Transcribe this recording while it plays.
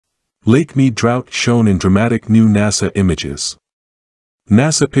Lake Mead drought shown in dramatic new NASA images.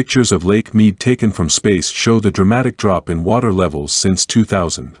 NASA pictures of Lake Mead taken from space show the dramatic drop in water levels since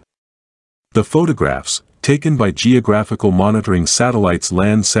 2000. The photographs, taken by geographical monitoring satellites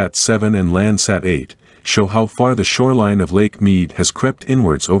Landsat 7 and Landsat 8, show how far the shoreline of Lake Mead has crept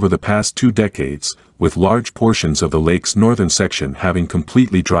inwards over the past 2 decades, with large portions of the lake's northern section having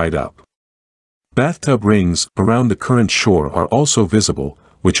completely dried up. Bathtub rings around the current shore are also visible,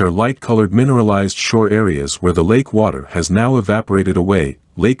 which are light-colored mineralized shore areas where the lake water has now evaporated away.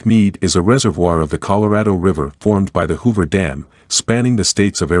 Lake Mead is a reservoir of the Colorado River formed by the Hoover Dam, spanning the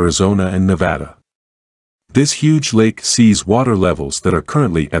states of Arizona and Nevada. This huge lake sees water levels that are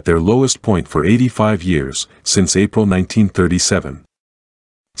currently at their lowest point for 85 years, since April 1937.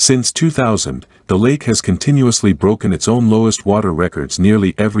 Since 2000, the lake has continuously broken its own lowest water records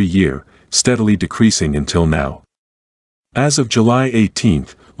nearly every year, steadily decreasing until now. As of July 18,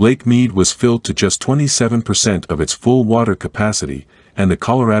 Lake Mead was filled to just 27% of its full water capacity, and the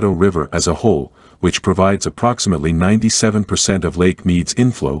Colorado River as a whole, which provides approximately 97% of Lake Mead's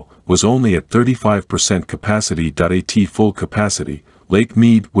inflow, was only at 35% capacity.At full capacity. Lake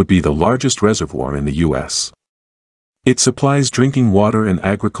Mead would be the largest reservoir in the U.S. It supplies drinking water and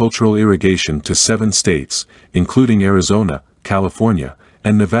agricultural irrigation to 7 states, including Arizona, California,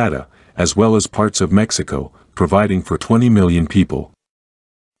 and Nevada, as well as parts of Mexico, providing for 20 million people.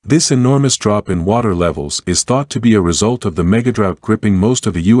 This enormous drop in water levels is thought to be a result of the megadrought gripping most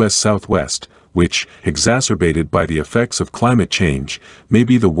of the U.S. Southwest, which, exacerbated by the effects of climate change, may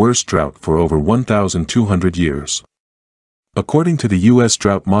be the worst drought for over 1,200 years. According to the U.S.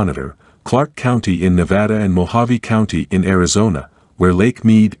 Drought Monitor, Clark County in Nevada and Mojave County in Arizona, where Lake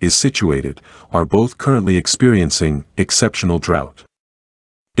Mead is situated, are both currently experiencing exceptional drought.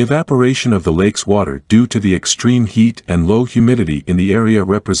 Evaporation of the lake's water due to the extreme heat and low humidity in the area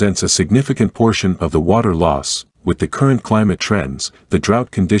represents a significant portion of the water loss. With the current climate trends, the drought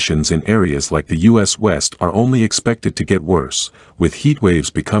conditions in areas like the U.S. West are only expected to get worse, with heat waves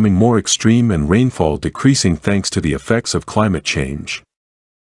becoming more extreme and rainfall decreasing thanks to the effects of climate change.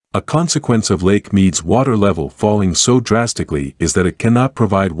 A consequence of Lake Mead's water level falling so drastically is that it cannot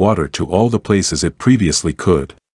provide water to all the places it previously could.